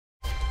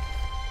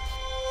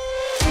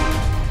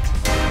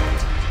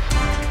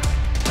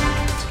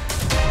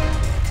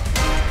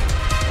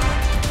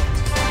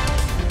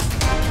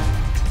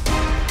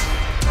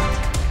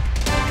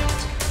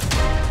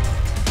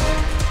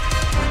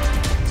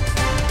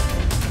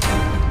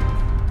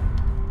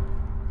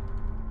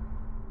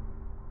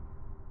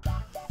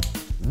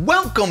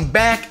Welcome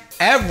back,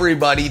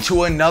 everybody,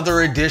 to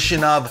another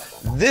edition of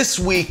This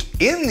Week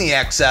in the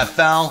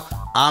XFL.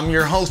 I'm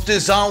your host,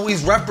 as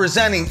always,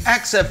 representing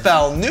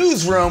XFL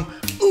Newsroom,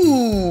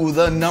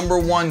 the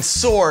 #1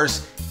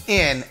 source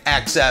in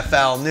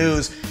XFL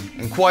news.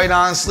 And quite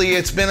honestly,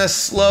 it's been a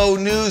slow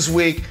news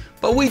week,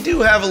 but we do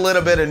have a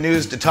little bit of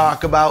news to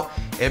talk about.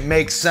 It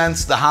makes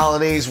sense, the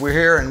holidays were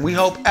here, and we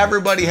hope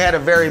everybody had a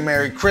very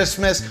Merry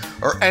Christmas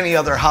or any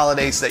other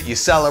holidays that you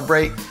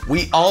celebrate.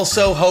 We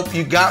also hope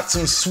you got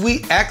some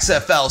sweet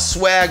XFL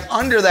swag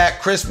under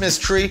that Christmas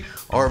tree,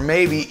 or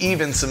maybe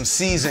even some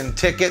season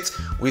tickets.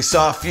 We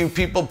saw a few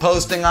people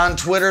posting on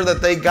Twitter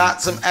that they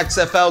got some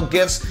XFL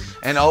gifts,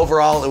 and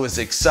overall it was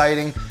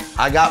exciting.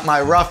 I got my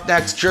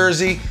Roughnecks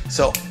jersey,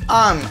 so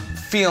I'm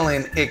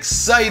feeling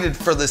excited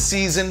for the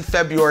season.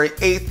 February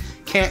 8th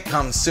can't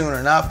come soon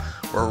enough.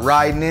 We're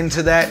riding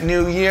into that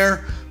new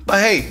year. But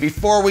hey,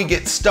 before we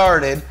get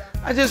started,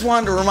 I just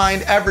wanted to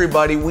remind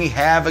everybody we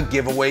have a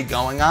giveaway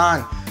going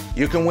on.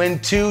 You can win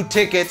 2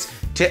 tickets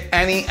to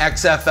any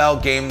XFL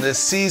game this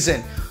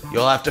season.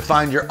 You'll have to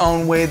find your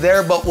own way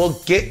there, but we'll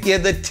get you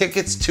the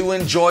tickets to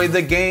enjoy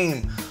the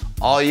game.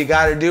 All you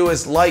gotta do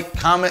is like,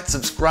 comment,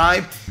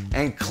 subscribe,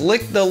 and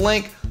click the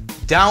link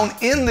down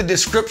in the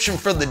description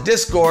for the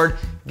Discord.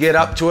 Get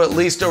up to at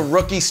least a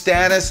rookie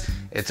status.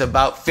 It's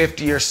about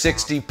 50 or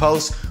 60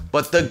 posts,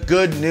 but the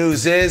good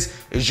news is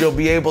you'll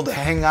be able to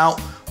hang out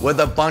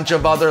with a bunch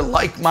of other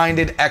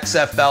like-minded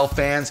XFL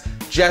fans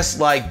just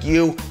like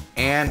you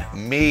and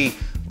me.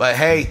 But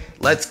hey,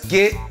 let's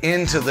get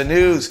into the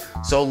news.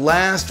 So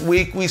last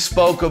week we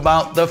spoke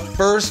about the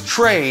first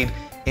trade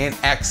in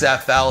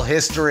XFL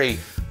history.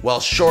 Well,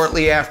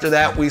 shortly after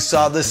that, we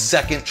saw the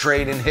second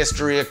trade in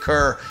history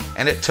occur,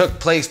 and it took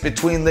place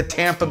between the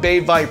Tampa Bay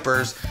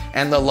Vipers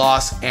and the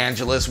Los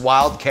Angeles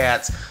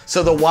Wildcats.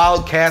 So the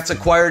Wildcats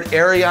acquired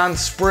Arion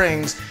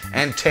Springs,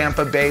 and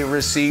Tampa Bay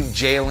received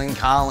Jalen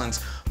Collins.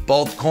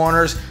 Both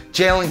corners.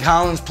 Jalen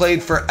Collins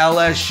played for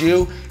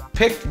LSU,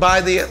 picked by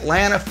the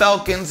Atlanta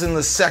Falcons in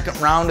the second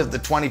round of the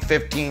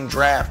 2015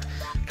 draft.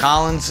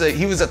 Collins,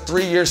 he was a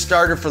 3-year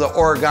starter for the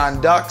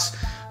Oregon Ducks.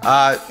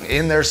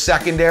 In their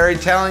secondary,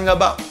 tallying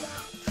about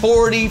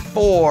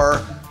 44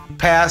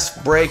 pass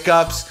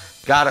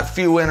breakups, got a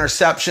few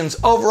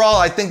interceptions. Overall,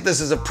 I think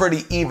this is a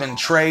pretty even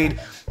trade.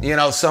 You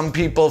know, some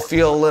people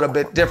feel a little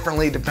bit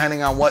differently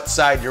depending on what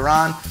side you're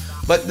on.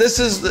 But these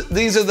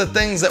are the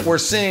things that we're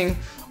seeing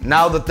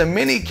now that the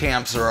mini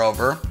camps are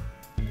over,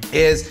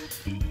 is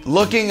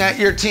looking at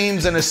your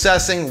teams and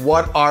assessing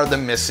what are the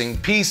missing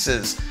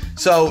pieces.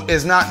 So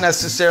it's not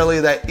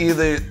necessarily that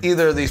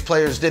either of these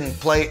players didn't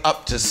play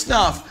up to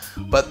snuff,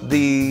 but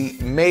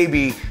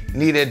maybe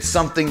needed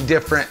something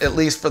different, at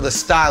least for the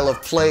style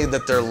of play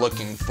that they're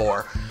looking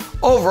for.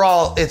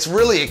 Overall, it's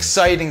really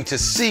exciting to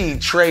see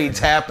trades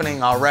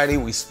happening already.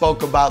 We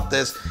spoke about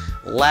this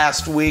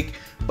last week,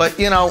 but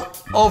you know,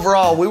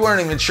 overall, we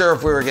weren't even sure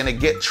if we were going to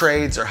get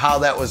trades or how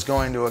that was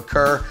going to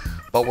occur,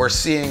 but we're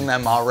seeing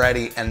them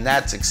already, and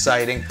that's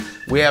exciting.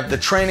 We have the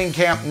training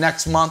camp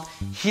next month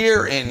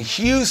here in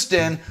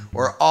Houston,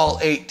 where all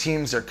 8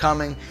 teams are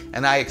coming,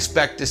 and I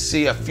expect to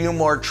see a few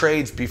more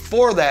trades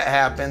before that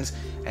happens,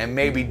 and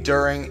maybe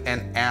during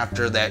and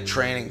after that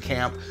training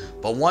camp.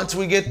 But once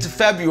we get to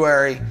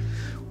February,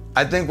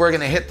 I think we're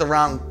gonna hit the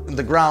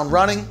ground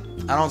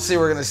running. I don't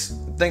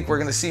think we're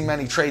gonna see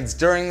many trades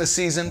during the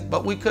season,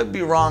 but we could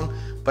be wrong,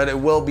 but it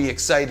will be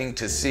exciting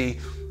to see.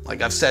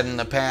 Like I've said in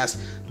the past,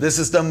 this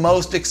is the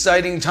most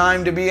exciting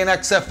time to be an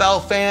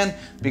XFL fan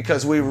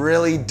because we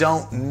really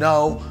don't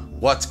know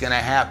what's going to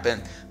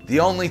happen.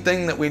 The only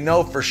thing that we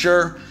know for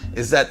sure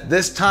is that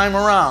this time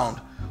around,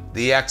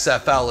 the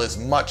XFL is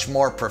much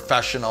more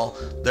professional.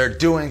 They're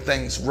doing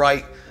things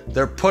right.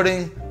 They're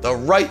putting the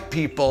right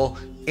people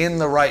in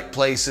the right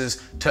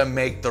places to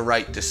make the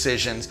right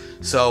decisions.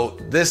 So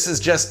this is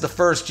just the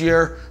first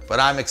year, but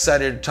I'm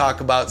excited to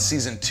talk about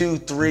season 2,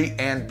 3,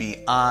 and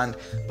beyond.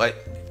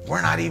 But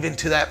we're not even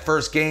to that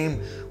first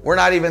game. We're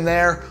not even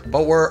there,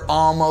 but we're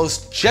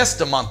almost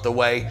just a month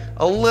away,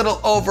 a little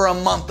over a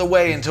month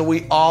away until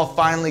we all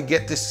finally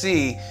get to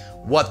see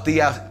what the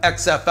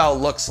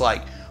XFL looks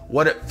like,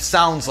 what it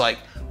sounds like,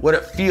 what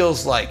it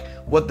feels like,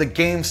 what the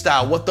game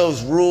style, what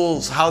those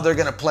rules, how they're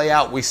gonna play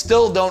out. We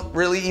still don't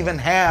really even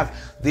have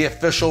the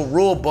official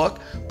rule book,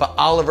 but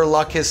Oliver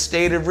Luck has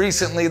stated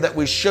recently that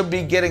we should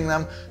be getting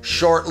them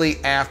shortly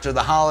after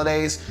the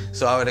holidays.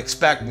 So I would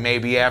expect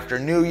maybe after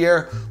New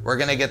Year, we're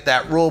gonna get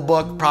that rule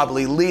book,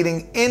 probably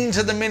leading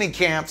into the mini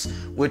camps,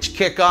 which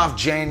kick off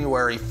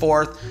January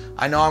 4th.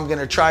 I know I'm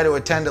gonna try to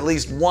attend at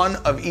least one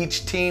of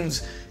each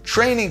team's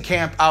training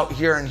camp out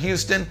here in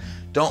Houston.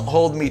 Don't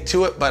hold me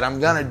to it, but I'm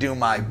gonna do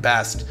my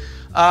best.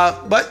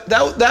 But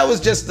that was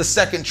just the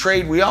second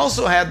trade. We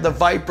also had the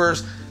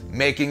Vipers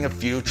making a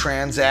few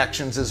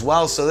transactions as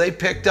well. So they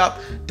picked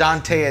up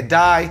Dante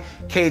Adai,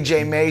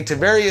 KJ May,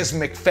 Tavarius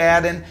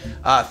McFadden,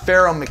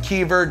 Pharaoh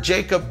McKeever,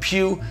 Jacob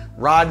Pugh,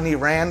 Rodney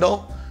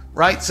Randall,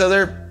 right? So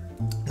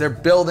they're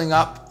building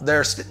up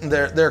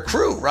their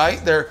crew,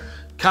 right? They're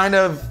kind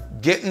of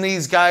getting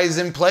these guys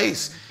in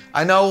place.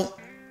 I know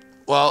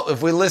Well,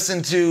 if we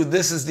listen to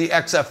This is the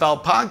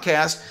XFL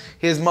podcast,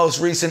 his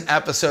most recent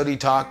episode, he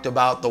talked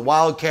about the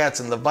Wildcats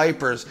and the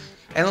Vipers.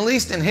 And at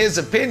least in his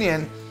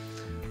opinion,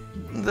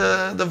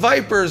 the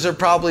Vipers are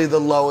probably the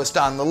lowest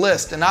on the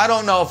list. And I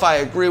don't know if I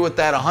agree with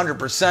that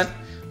 100%.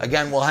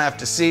 Again, we'll have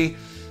to see.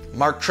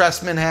 Mark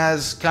Trestman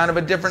has kind of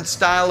a different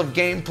style of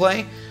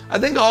gameplay. I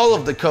think all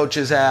of the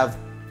coaches have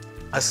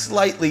a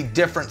slightly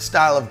different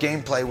style of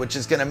gameplay, which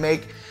is going to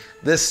make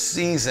this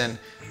season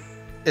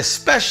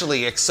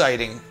especially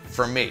exciting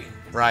for me,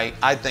 right?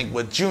 I think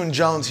with June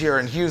Jones here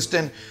in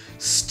Houston,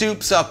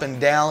 Stoops up in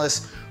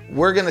Dallas,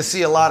 we're going to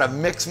see a lot of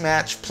mixed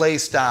match play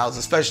styles,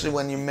 especially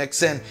when you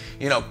mix in,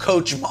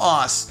 Coach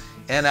Moss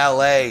in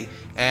LA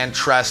and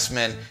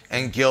Trestman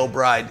and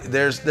Gilbride.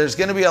 There's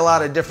going to be a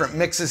lot of different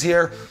mixes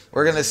here.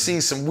 We're going to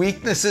see some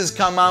weaknesses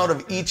come out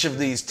of each of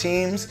these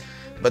teams,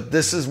 but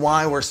this is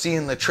why we're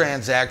seeing the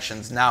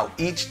transactions. Now,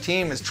 each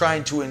team is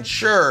trying to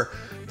ensure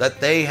that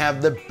they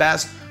have the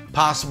best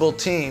possible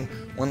team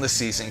when the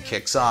season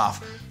kicks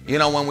off.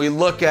 When we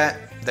look at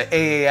the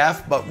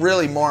AAF, but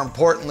really more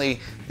importantly,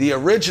 the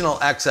original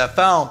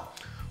XFL,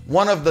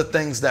 one of the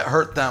things that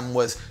hurt them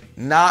was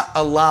not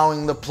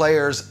allowing the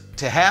players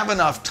to have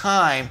enough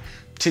time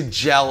to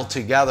gel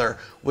together,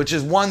 which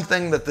is one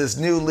thing that this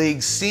new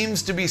league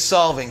seems to be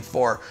solving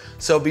for.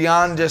 So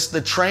beyond just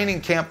the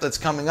training camp that's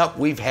coming up,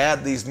 we've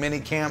had these mini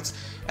camps,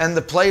 and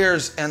the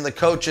players and the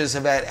coaches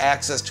have had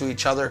access to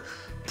each other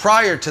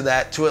prior to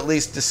that to at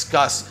least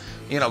discuss,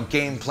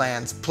 game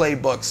plans,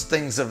 playbooks,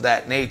 things of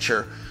that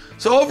nature.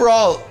 So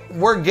overall,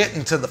 we're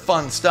getting to the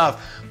fun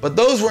stuff, but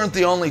those weren't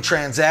the only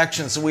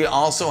transactions. We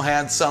also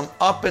had some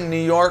up in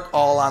New York,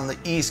 all on the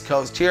East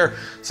Coast here.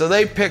 So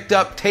they picked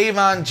up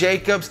Tavon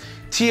Jacobs,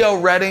 Tio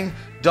Redding,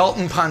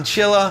 Dalton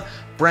Ponchilla,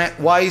 Brant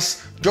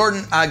Weiss,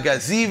 Jordan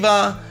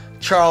Agaziva,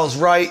 Charles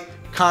Wright,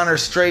 Connor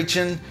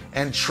Strachan,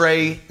 and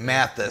Trey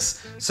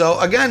Mathis. So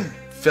again,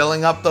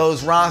 filling up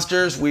those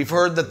rosters. We've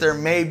heard that there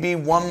may be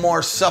one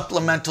more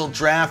supplemental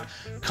draft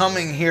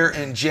coming here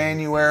in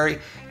January,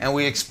 and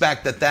we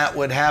expect that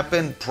would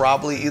happen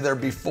probably either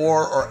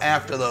before or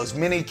after those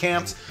mini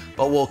camps,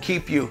 but we'll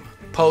keep you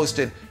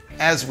posted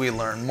as we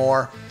learn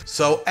more.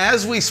 So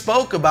as we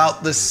spoke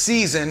about, the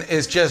season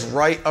is just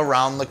right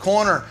around the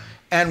corner,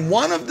 and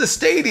one of the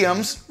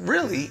stadiums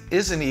really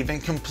isn't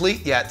even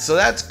complete yet. So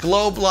that's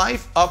Globe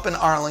Life up in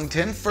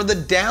Arlington for the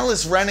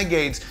Dallas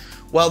Renegades.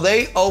 Well,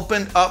 they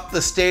opened up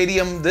the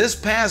stadium this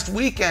past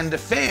weekend to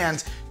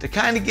fans to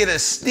kind of get a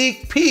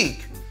sneak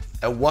peek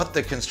at what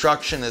the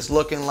construction is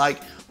looking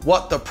like,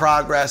 what the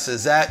progress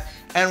is at,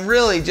 and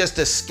really just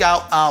to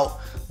scout out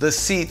the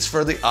seats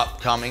for the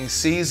upcoming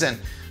season.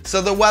 So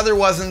the weather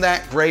wasn't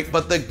that great,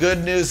 but the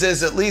good news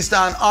is, at least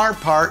on our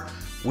part,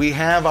 we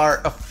have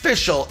our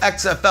official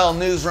XFL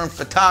newsroom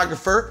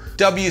photographer,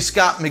 W.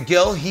 Scott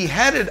McGill. He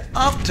headed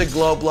up to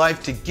Globe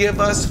Life to give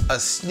us a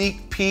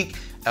sneak peek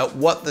at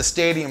what the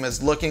stadium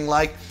is looking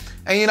like.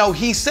 And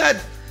he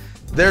said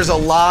there's a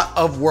lot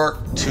of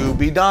work to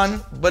be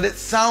done, but it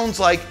sounds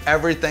like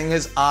everything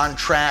is on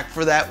track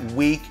for that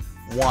week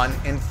 1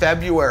 in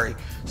February.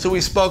 So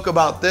we spoke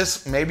about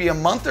this maybe a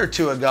month or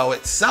two ago.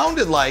 It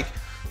sounded like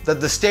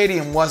that the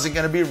stadium wasn't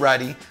going to be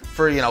ready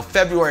for,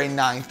 February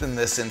 9th in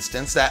this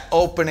instance, that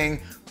opening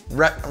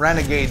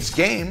Renegades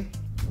game.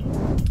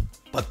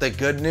 But the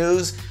good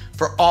news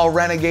for all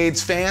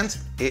Renegades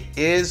fans, it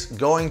is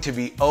going to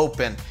be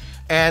open.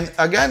 And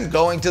again,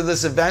 going to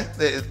this event,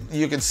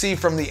 you can see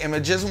from the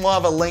images, and we'll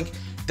have a link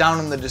down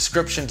in the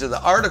description to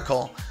the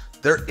article,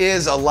 there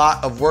is a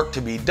lot of work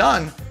to be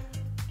done,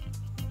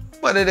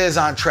 but it is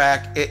on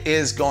track. It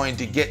is going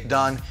to get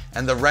done,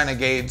 and the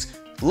Renegades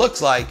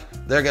looks like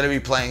they're going to be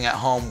playing at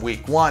home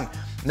week 1.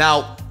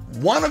 Now,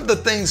 one of the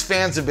things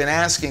fans have been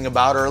asking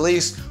about, or at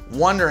least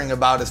wondering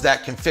about, is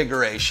that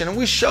configuration. And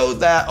we showed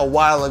that a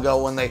while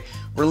ago when they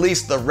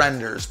released the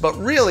renders, but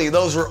really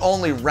those were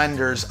only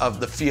renders of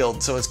the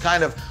field, so it's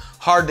kind of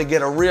hard to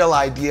get a real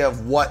idea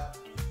of what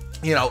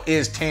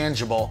is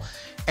tangible.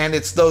 And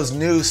it's those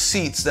new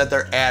seats that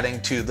they're adding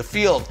to the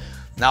field.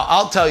 Now,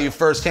 I'll tell you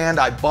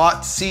firsthand, I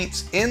bought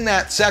seats in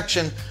that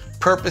section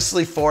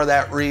purposely for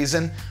that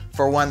reason,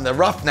 for when the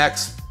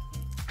Roughnecks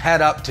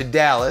head up to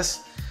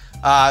Dallas.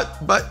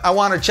 But I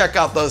want to check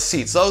out those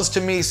seats. Those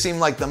to me seem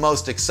like the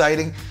most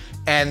exciting,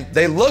 and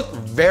they look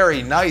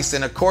very nice.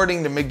 And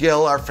according to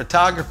McGill, our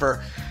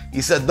photographer, he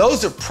said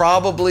those are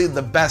probably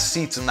the best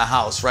seats in the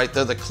house, right?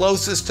 They're the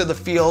closest to the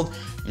field.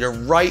 You're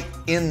right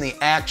in the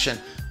action,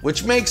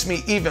 which makes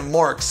me even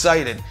more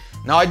excited.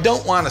 Now, I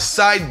don't want to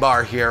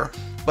sidebar here,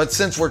 but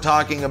since we're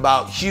talking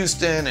about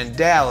Houston and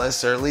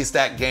Dallas, or at least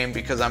that game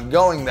because I'm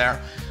going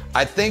there,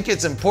 I think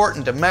it's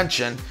important to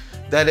mention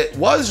that it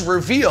was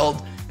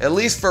revealed, at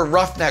least for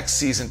Roughnecks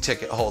season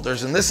ticket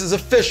holders, and this is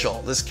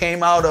official. This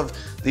came out of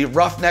the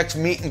Roughnecks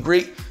meet and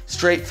greet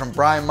straight from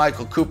Brian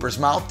Michael Cooper's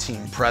mouth,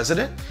 team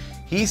president.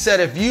 He said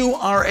if you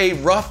are a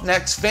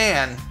Roughnecks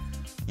fan,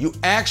 you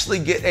actually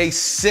get a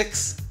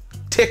 6th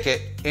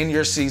ticket in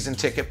your season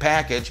ticket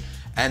package,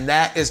 and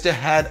that is to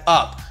head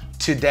up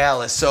to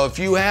Dallas. So if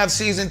you have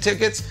season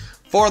tickets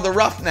for the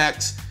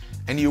Roughnecks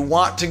and you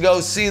want to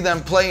go see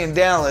them play in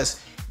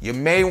Dallas, you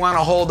may want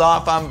to hold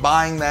off on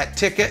buying that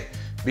ticket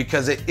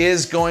because it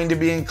is going to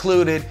be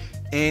included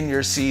in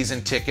your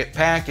season ticket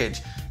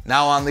package.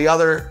 Now on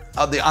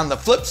the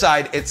flip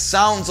side, it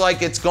sounds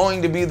like it's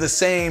going to be the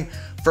same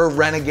for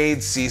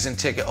Renegade season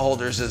ticket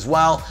holders as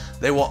well.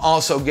 They will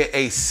also get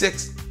a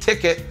 6th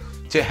ticket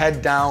to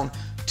head down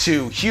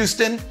to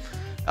Houston.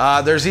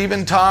 There's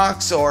even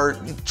talks or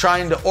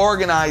trying to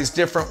organize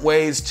different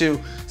ways to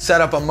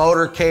set up a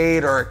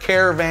motorcade or a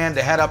caravan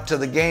to head up to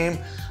the game.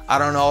 I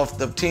don't know if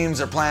the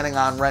teams are planning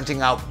on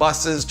renting out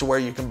buses to where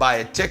you can buy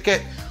a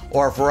ticket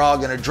or if we're all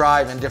going to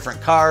drive in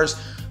different cars,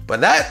 but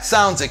that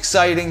sounds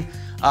exciting.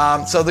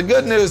 So the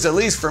good news, at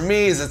least for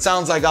me, is it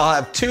sounds like I'll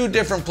have 2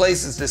 different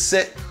places to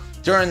sit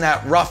during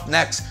that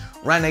Roughnecks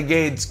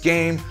Renegades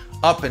game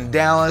up in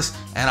Dallas,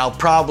 and I'll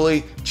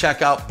probably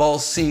check out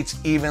both seats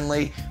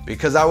evenly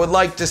because I would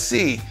like to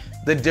see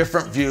the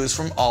different views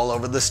from all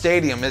over the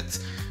stadium.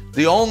 It's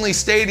the only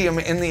stadium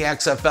in the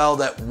XFL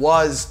that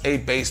was a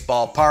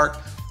baseball park.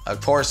 Of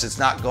course, it's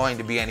not going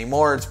to be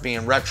anymore. It's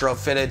being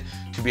retrofitted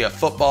to be a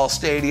football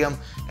stadium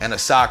and a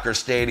soccer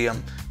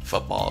stadium.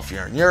 Football if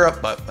you're in Europe,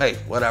 but hey,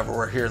 whatever,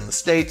 we're here in the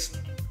States.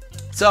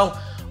 So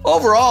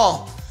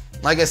overall,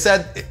 like I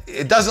said,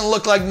 it doesn't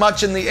look like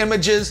much in the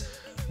images,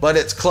 but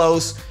it's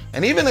close.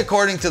 And even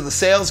according to the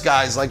sales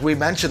guys, like we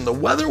mentioned, the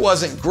weather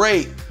wasn't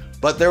great,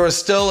 but there was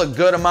still a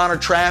good amount of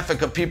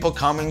traffic of people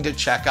coming to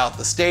check out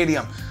the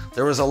stadium.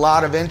 There was a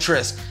lot of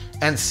interest,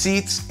 and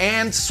seats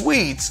and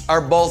suites are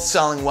both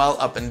selling well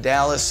up in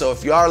Dallas. So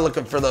if you are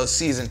looking for those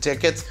season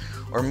tickets,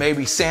 or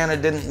maybe Santa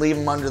didn't leave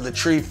them under the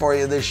tree for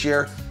you this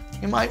year,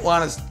 you might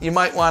want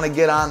to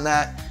get on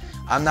that.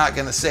 I'm not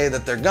going to say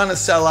that they're going to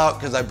sell out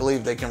because I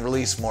believe they can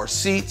release more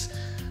seats.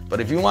 But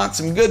if you want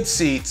some good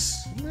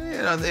seats,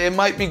 it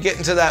might be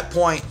getting to that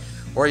point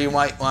where you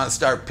might want to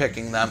start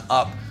picking them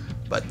up.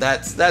 But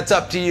that's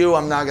up to you.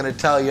 I'm not going to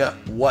tell you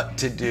what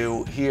to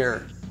do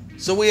here.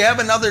 So we have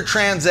another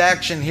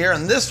transaction here,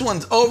 and this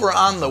one's over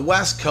on the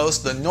West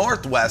Coast, the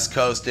Northwest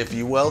Coast, if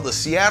you will. The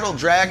Seattle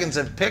Dragons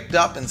have picked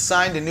up and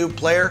signed a new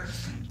player.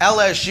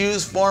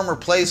 LSU's former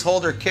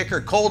placeholder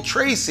kicker Cole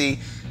Tracy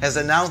has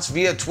announced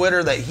via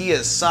Twitter that he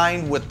has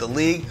signed with the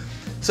league.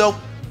 So,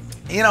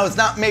 it's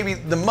not maybe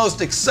the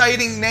most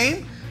exciting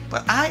name,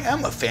 but I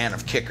am a fan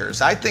of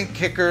kickers. I think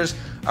kickers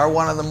are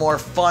one of the more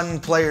fun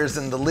players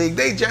in the league.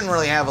 They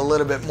generally have a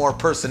little bit more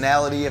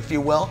personality, if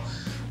you will.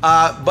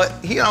 But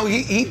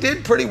he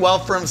did pretty well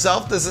for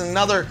himself. This is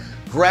another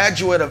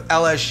graduate of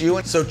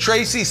LSU. So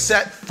Tracy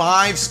set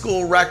 5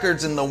 school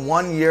records in the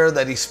 1 year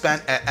that he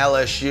spent at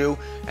LSU.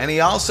 And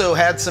he also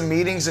had some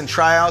meetings and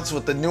tryouts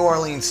with the New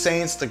Orleans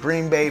Saints, the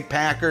Green Bay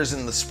Packers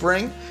in the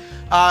spring.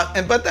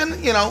 But then,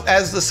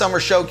 as the summer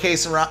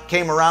showcase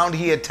came around,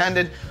 he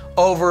attended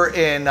over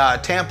in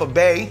Tampa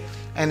Bay,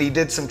 and he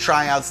did some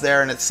tryouts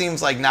there. And it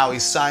seems like now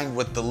he's signed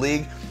with the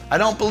league. I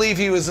don't believe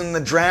he was in the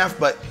draft,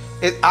 but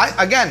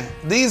again,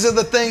 these are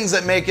the things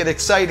that make it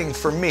exciting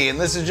for me. And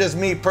this is just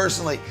me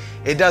personally.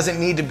 It doesn't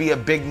need to be a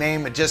big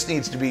name. It just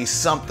needs to be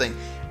something.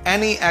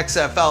 Any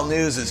XFL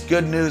news is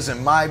good news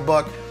in my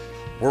book.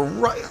 We're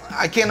right.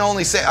 I can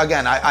only say,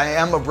 again, I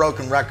am a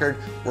broken record.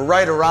 We're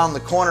right around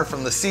the corner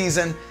from the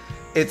season.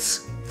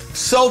 It's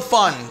so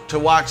fun to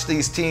watch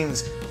these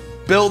teams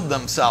build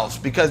themselves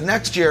because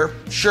next year,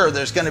 sure,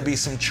 there's going to be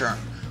some churn.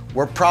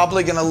 We're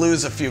probably going to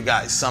lose a few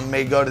guys. Some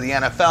may go to the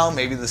NFL,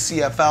 maybe the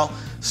CFL.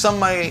 Some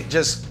might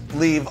just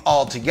leave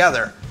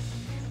altogether.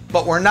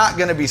 But we're not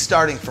going to be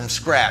starting from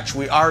scratch.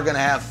 We are going to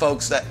have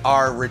folks that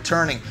are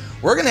returning.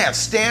 We're going to have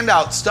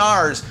standout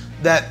stars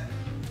that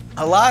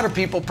a lot of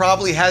people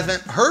probably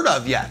haven't heard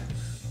of yet.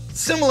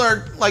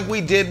 Similar like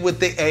we did with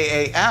the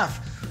AAF.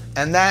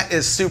 And that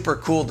is super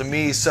cool to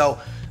me. So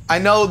I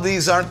know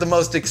these aren't the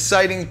most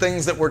exciting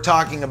things that we're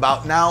talking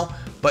about now,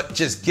 but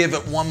just give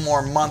it one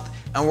more month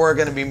and we're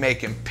going to be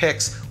making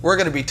picks. We're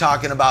going to be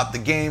talking about the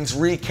games,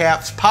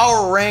 recaps,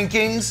 power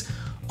rankings,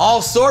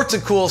 all sorts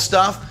of cool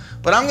stuff.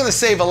 But I'm going to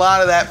save a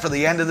lot of that for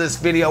the end of this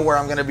video where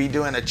I'm going to be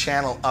doing a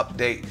channel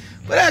update.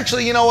 But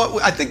actually, you know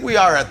what? I think we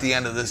are at the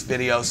end of this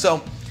video.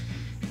 So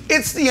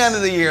it's the end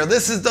of the year.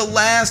 This is the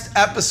last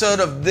episode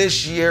of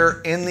this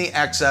year in the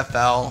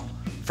XFL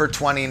for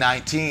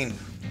 2019.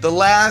 The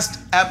last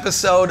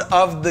episode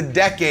of the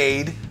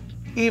decade,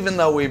 even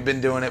though we've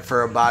been doing it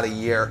for about a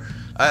year,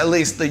 at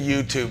least the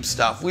YouTube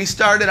stuff. We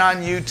started on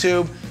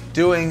YouTube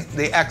doing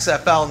the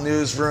XFL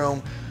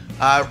newsroom.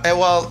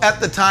 Well, at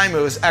the time it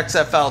was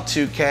XFL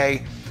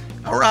 2K,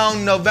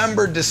 around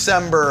November,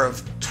 December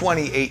of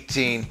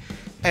 2018.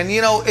 And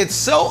it's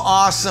so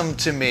awesome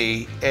to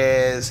me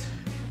is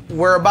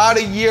we're about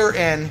a year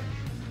in.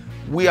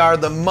 We are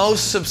the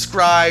most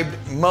subscribed,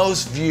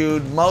 most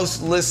viewed,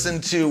 most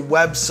listened to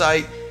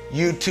website,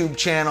 YouTube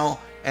channel,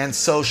 and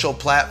social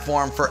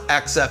platform for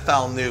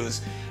XFL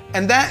news.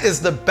 And that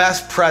is the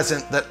best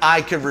present that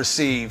I could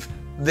receive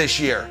this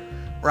year,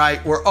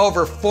 right? We're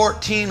over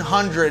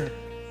 1,400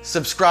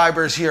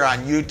 subscribers here on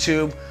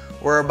YouTube.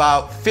 We're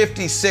about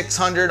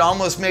 5,600,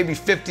 almost maybe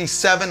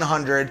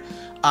 5,700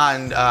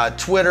 on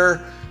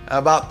Twitter.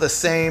 about the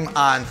same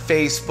on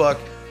Facebook.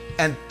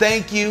 And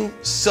thank you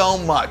so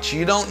much.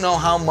 You don't know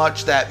how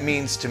much that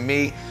means to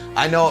me.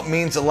 I know it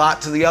means a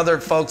lot to the other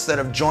folks that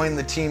have joined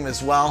the team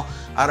as well.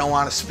 I don't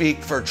want to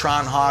speak for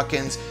Tron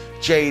Hawkins,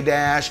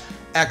 J-Dash,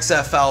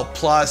 XFL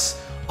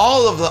Plus,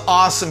 all of the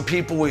awesome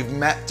people we've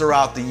met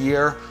throughout the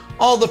year,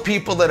 all the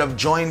people that have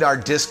joined our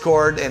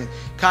Discord and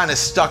kind of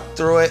stuck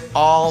through it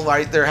all,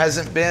 right? There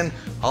hasn't been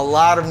a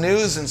lot of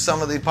news in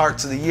some of the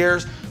parts of the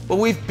years, but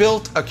we've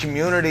built a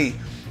community.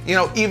 You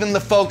know, even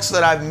the folks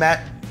that I've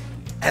met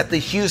at the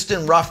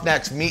Houston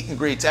Roughnecks meet and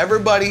greets,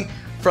 everybody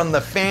from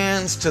the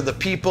fans to the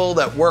people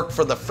that work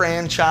for the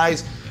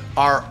franchise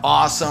are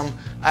awesome.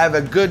 I have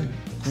a good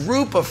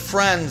group of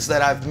friends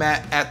that I've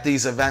met at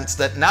these events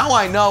that now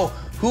I know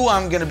who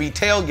I'm going to be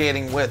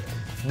tailgating with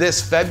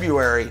this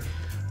February.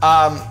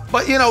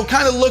 But you know,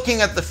 kind of looking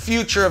at the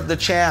future of the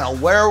channel,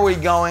 where are we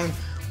going?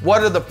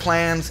 What are the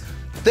plans?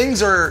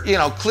 Things are, you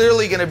know,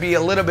 clearly going to be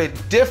a little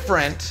bit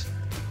different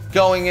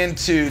going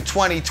into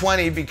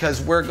 2020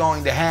 because we're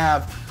going to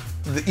have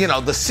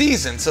the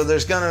season, so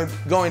there's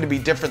going to be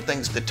different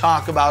things to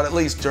talk about, at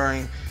least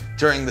during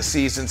the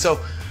season. So,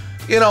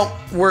 you know,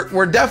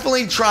 we're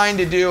definitely trying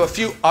to do a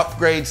few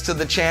upgrades to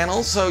the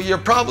channel, so you're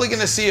probably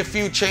going to see a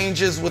few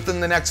changes within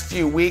the next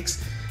few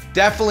weeks,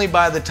 definitely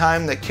by the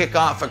time that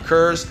kickoff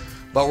occurs.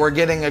 But we're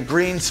getting a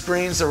green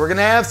screen, so we're going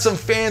to have some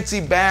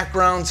fancy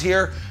backgrounds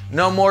here.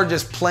 No more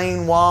just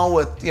plain wall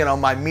with, you know,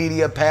 my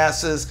media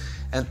passes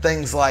and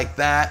things like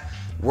that.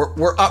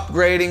 We're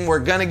upgrading. We're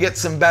going to get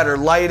some better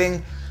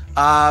lighting.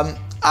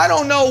 I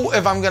don't know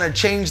if I'm going to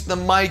change the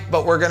mic,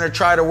 but we're going to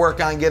try to work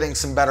on getting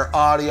some better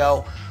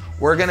audio.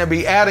 We're going to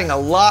be adding a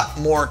lot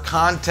more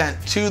content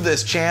to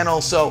this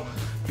channel. So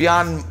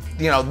beyond,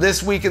 you know,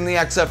 This Week in the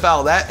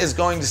XFL, that is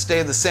going to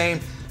stay the same.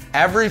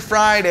 Every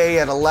Friday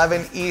at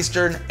 11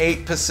 Eastern,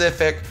 8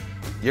 Pacific,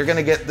 you're going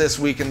to get This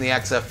Week in the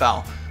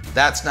XFL.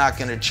 That's not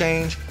going to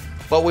change.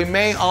 But we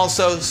may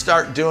also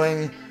start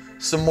doing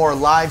some more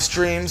live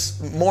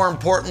streams. More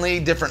importantly,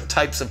 different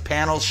types of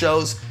panel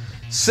shows,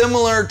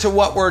 similar to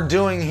what we're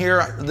doing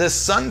here this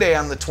Sunday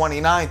on the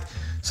 29th.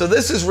 So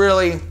this is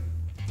really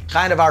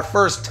kind of our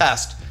first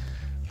test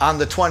on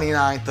the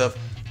 29th of,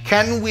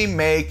 can we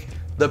make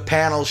the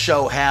panel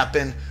show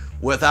happen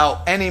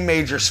without any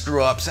major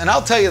screw-ups? And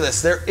I'll tell you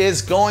this, there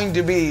is going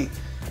to be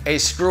a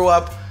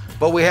screw-up,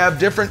 but we have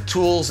different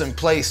tools in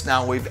place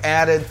now. We've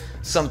added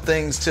some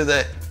things to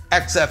the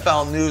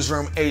XFL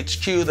Newsroom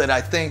HQ that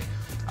I think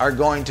are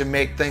going to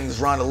make things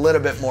run a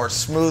little bit more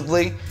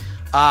smoothly.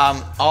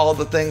 All of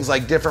the things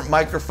like different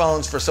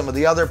microphones for some of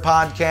the other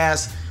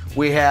podcasts.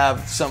 We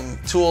have some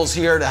tools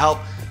here to help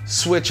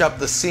switch up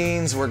the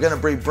scenes. We're going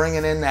to be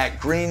bringing in that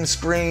green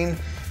screen.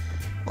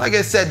 Like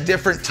I said,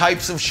 different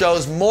types of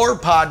shows, more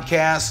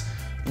podcasts,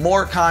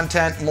 more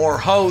content, more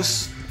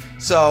hosts.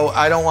 So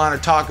I don't want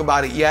to talk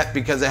about it yet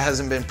because it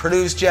hasn't been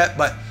produced yet,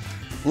 but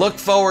look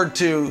forward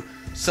to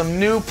some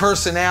new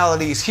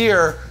personalities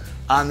here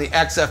on the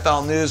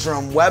XFL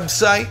Newsroom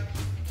website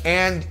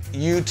and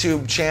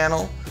YouTube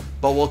channel.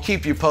 But we'll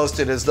keep you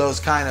posted as those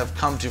kind of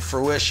come to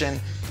fruition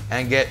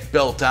and get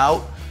built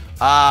out.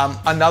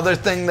 Another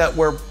thing that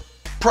we're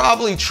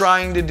probably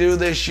trying to do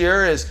this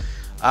year is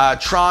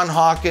Tron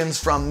Hawkins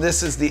from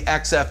This Is the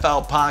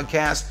XFL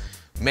podcast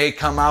may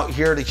come out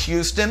here to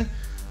Houston.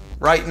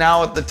 Right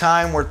now at the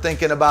time, we're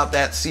thinking about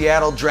that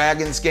Seattle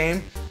Dragons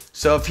game.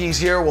 So if he's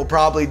here, we'll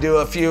probably do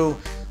a few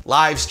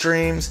live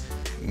streams,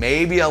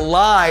 maybe a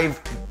live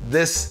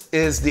This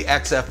Is the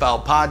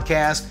XFL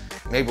podcast.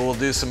 Maybe we'll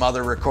do some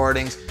other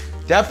recordings.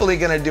 Definitely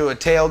going to do a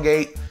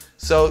tailgate.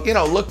 So, you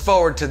know, look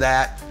forward to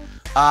that.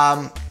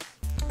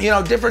 You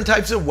know, different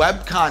types of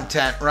web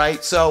content,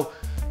 right? So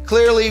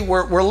clearly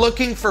we're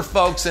looking for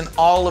folks in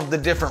all of the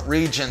different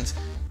regions,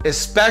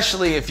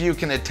 especially if you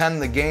can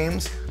attend the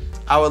games.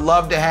 I would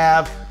love to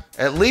have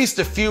at least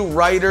a few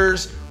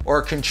writers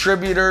or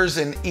contributors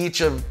in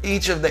each of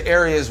the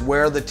areas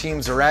where the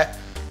teams are at,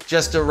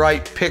 just to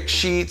write pick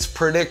sheets,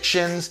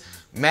 predictions,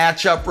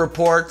 matchup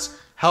reports,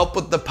 help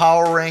with the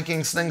power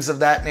rankings, things of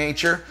that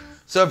nature.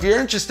 So if you're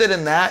interested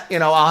in that, you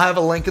know, I'll have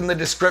a link in the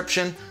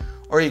description,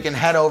 or you can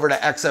head over to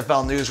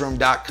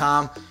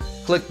xflnewsroom.com,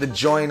 click the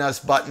Join Us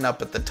button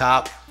up at the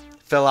top,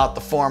 fill out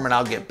the form, and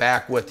I'll get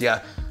back with you.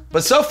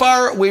 But so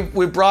far, we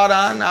brought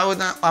on,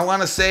 I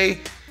want to say,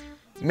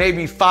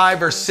 maybe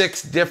 5 or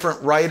 6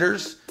 different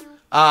writers.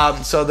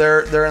 So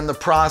they're in the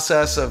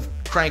process of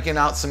cranking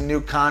out some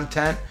new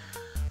content.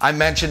 I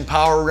mentioned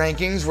power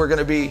rankings. We're going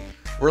to be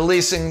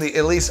releasing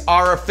at least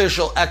our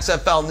official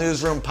XFL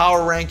Newsroom power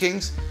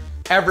rankings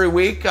every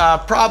week,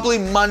 probably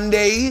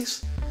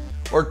Mondays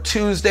or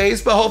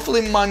Tuesdays, but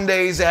hopefully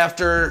Mondays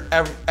after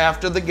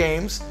the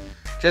games,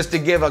 just to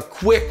give a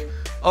quick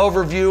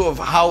overview of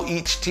how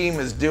each team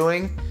is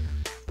doing.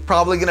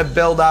 Probably going to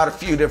build out a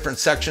few different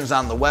sections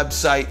on the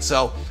website.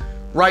 So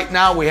right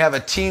now we have a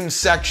team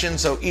section,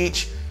 so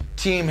each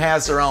team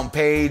has their own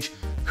page.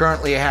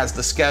 Currently it has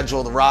the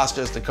schedule, the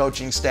rosters, the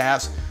coaching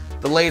staffs,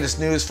 the latest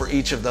news for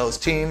each of those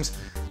teams.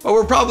 But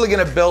we're probably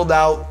going to build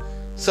out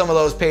some of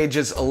those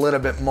pages a little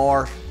bit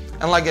more.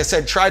 And like I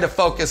said, try to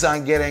focus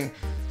on getting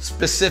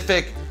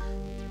specific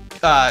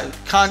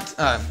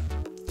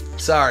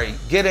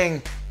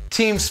getting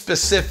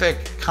team-specific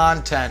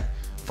content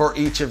for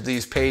each of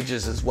these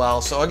pages as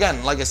well. So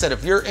again, like I said,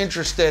 if you're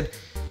interested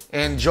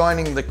in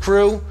joining the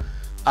crew,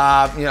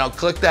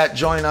 click that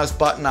join us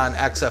button on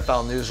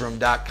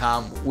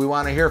xflnewsroom.com. We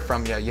want to hear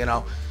from you,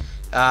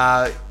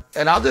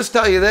 and I'll just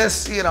tell you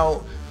this,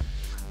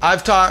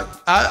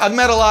 I've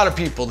met a lot of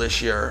people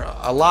this year,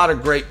 a lot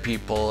of great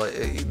people.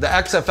 The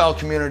XFL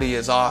community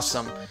is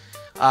awesome.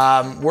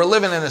 We're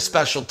living in a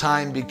special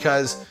time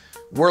because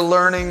we're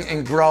learning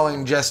and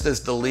growing just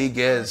as the league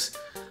is.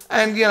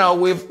 And,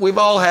 we've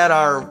all had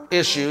our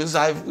issues.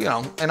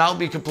 And I'll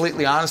be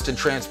completely honest and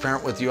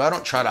transparent with you. I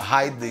don't try to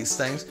hide these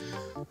things.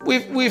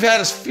 We've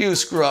had a few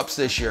screw ups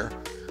this year,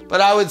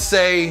 but I would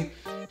say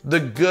the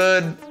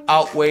good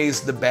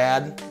outweighs the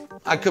bad.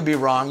 I could be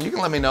wrong. You can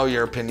let me know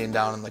your opinion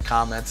down in the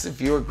comments. If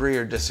you agree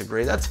or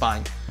disagree, that's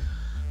fine.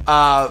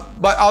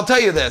 But I'll tell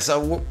you this,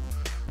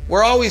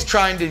 we're always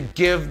trying to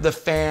give the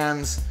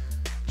fans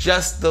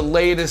just the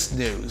latest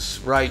news,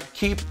 right?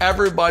 Keep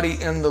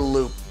everybody in the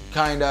loop,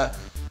 kind of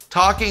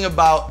talking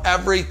about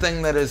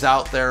everything that is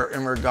out there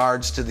in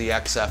regards to the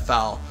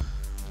XFL.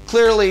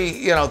 Clearly,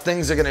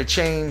 things are going to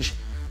change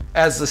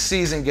as the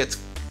season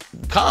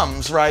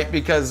comes, right?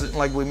 Because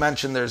like we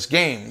mentioned, there's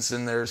games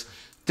and there's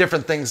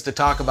different things to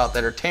talk about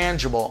that are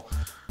tangible.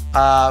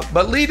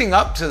 But leading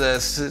up to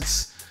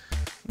this,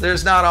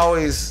 there's not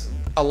always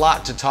a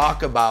lot to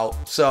talk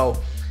about. So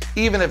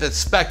even if it's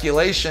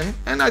speculation,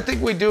 and I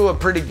think we do a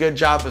pretty good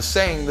job of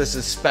saying this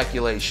is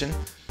speculation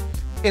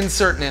in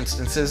certain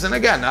instances, and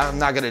again, I'm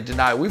not going to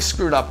deny we've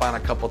screwed up on a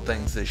couple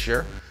things this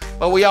year,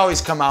 but we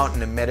always come out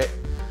and admit it.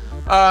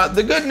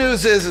 The good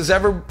news is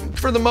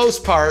for the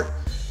most part,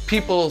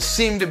 people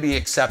seem to be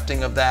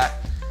accepting of that.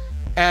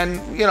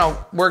 And,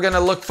 we're going to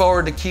look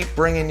forward to keep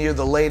bringing you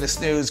the latest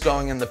news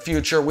going in the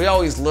future. We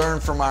always learn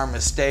from our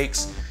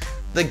mistakes.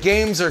 The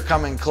games are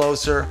coming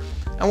closer,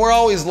 and we're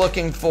always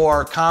looking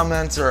for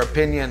comments or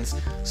opinions.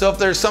 So if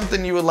there's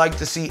something you would like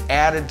to see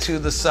added to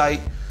the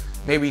site,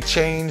 maybe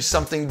change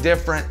something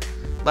different,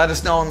 let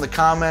us know in the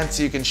comments.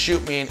 You can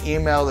shoot me an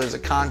email. There's a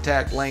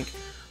contact link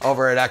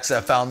over at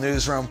XFL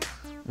Newsroom.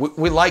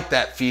 We like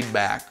that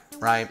feedback,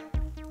 right?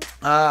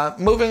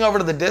 Moving over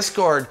to the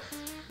Discord.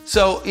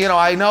 So,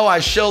 I know I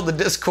showed the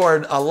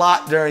Discord a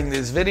lot during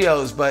these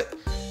videos, but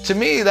to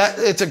me,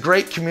 it's a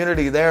great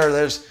community there.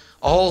 There's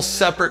a whole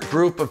separate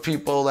group of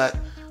people that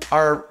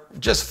are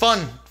just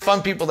fun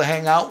people to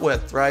hang out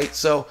with, right?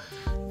 So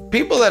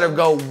people that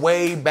go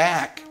way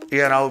back,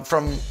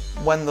 from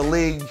when the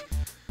league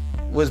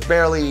was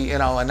barely,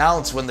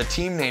 announced, when the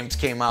team names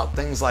came out,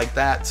 things like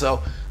that.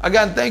 So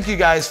again, thank you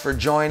guys for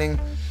joining.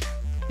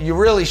 You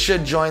really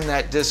should join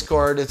that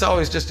Discord. It's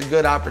always just a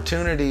good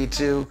opportunity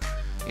to,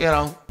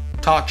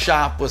 talk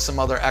shop with some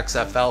other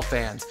XFL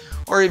fans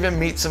or even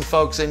meet some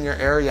folks in your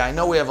area. I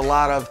know we have a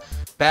lot of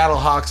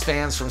Battlehawks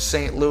fans from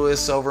St.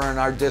 Louis over in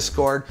our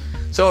Discord.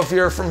 So if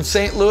you're from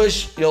St.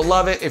 Louis, you'll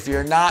love it. If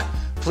you're not,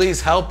 please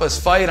help us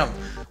fight them.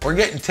 We're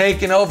getting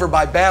taken over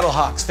by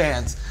Battlehawks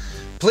fans.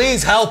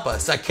 Please help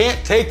us. I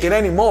can't take it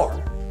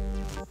anymore.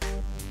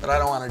 But I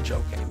don't want to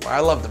joke anymore.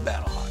 I love the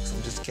Battlehawks.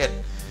 I'm just kidding.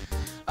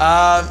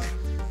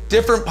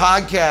 Different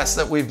podcasts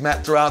that we've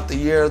met throughout the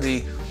year.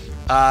 The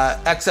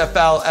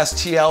XFL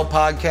STL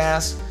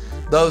podcast.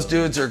 Those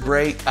dudes are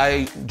great.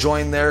 I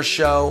joined their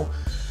show.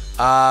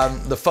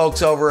 The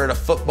folks over at A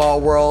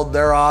Football World,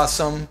 they're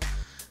awesome.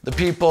 The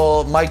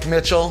people, Mike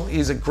Mitchell,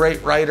 he's a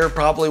great writer,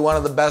 probably one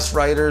of the best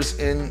writers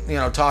in,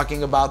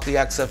 talking about the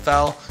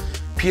XFL.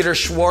 Peter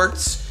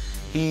Schwartz,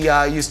 he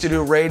used to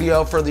do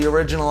radio for the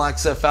original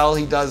XFL.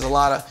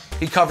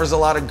 He covers a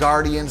lot of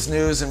Guardians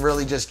news and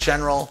really just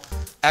general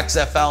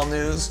XFL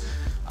news.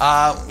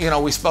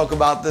 We spoke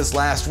about this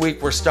last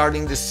week. We're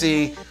starting to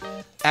see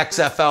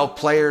XFL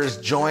players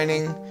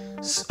joining,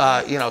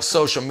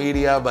 social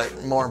media,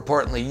 but more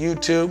importantly,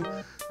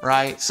 YouTube,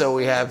 right? So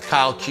we have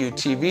Kyle Q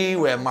TV,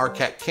 we have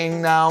Marquette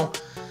King now.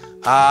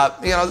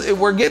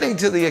 We're getting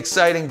to the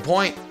exciting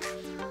point.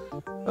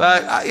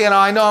 But,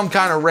 I know I'm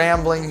kind of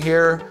rambling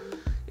here.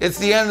 It's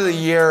the end of the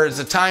year. It's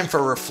a time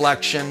for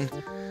reflection.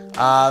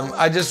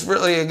 I just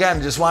really,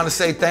 again, just want to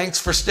say thanks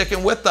for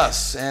sticking with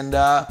us. And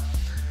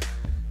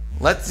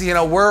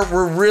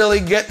we're really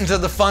getting to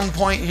the fun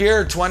point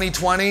here.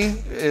 2020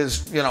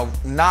 is,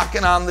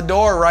 knocking on the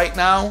door right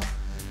now.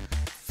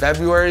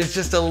 February is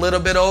just a little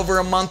bit over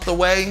a month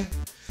away.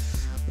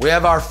 We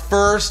have our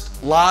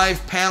first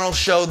live panel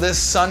show this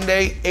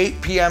Sunday,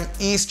 8 p.m.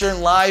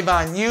 Eastern, live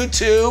on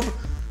YouTube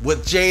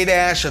with J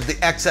Dash of the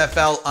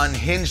XFL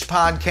Unhinged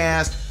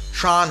podcast,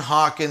 Tron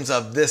Hawkins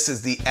of This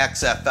Is the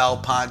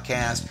XFL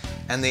podcast,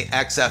 and the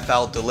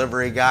XFL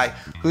Delivery Guy,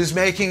 who's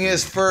making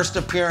his first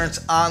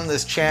appearance on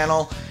this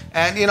channel.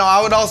 And,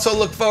 I would also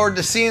look forward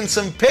to seeing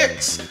some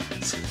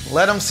picks.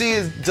 Let him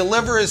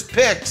deliver his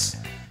picks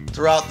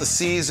throughout the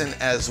season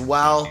as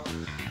well.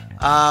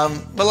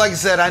 But like I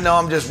said, I know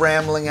I'm just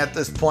rambling at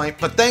this point,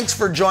 but thanks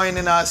for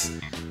joining us.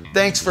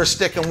 Thanks for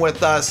sticking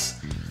with us.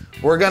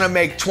 We're gonna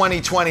make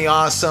 2020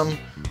 awesome.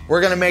 We're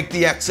gonna make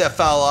the XFL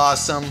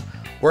awesome.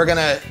 We're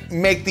gonna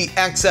make the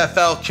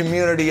XFL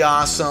community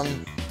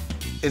awesome.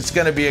 It's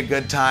gonna be a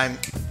good time,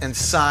 and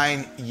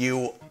sign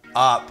you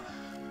up.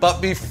 But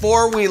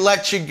before we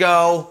let you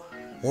go,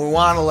 we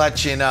wanna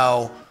let you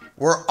know,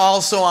 we're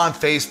also on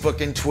Facebook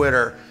and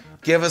Twitter.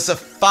 Give us a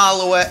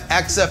follow at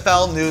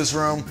XFL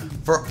Newsroom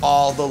for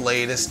all the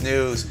latest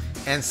news.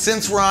 And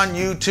since we're on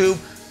YouTube,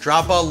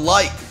 drop a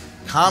like,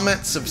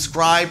 comment,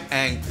 subscribe,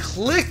 and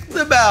click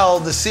the bell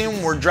to see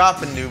when we're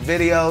dropping new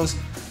videos.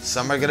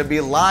 Some are gonna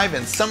be live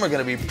and some are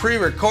gonna be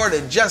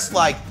pre-recorded just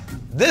like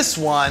this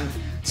one.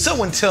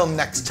 So until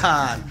next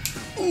time,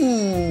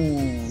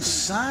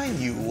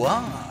 sign you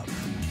up.